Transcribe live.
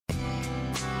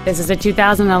This is a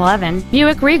 2011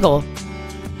 Buick Regal.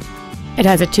 It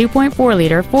has a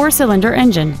 2.4-liter four-cylinder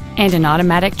engine and an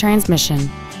automatic transmission.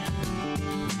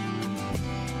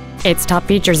 Its top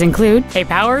features include a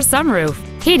power sunroof,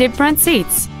 heated front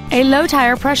seats, a low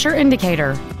tire pressure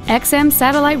indicator, XM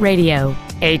satellite radio,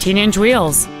 18-inch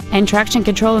wheels, and traction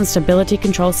control and stability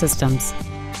control systems.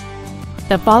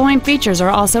 The following features are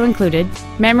also included: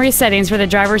 memory settings for the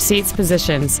driver's seat's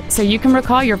positions, so you can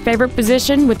recall your favorite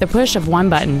position with the push of one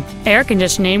button, air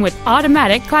conditioning with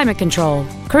automatic climate control,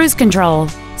 cruise control,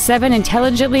 7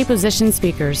 intelligently positioned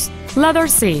speakers, leather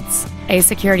seats, a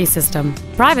security system,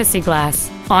 privacy glass,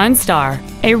 OnStar,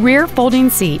 a rear folding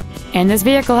seat, and this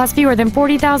vehicle has fewer than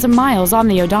 40,000 miles on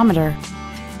the odometer.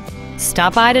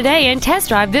 Stop by today and test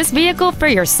drive this vehicle for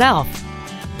yourself.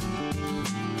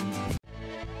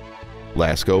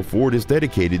 Lasco Ford is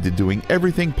dedicated to doing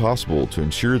everything possible to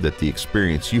ensure that the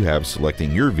experience you have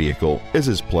selecting your vehicle is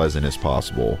as pleasant as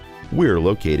possible. We're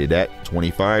located at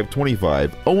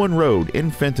 2525 Owen Road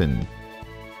in Fenton.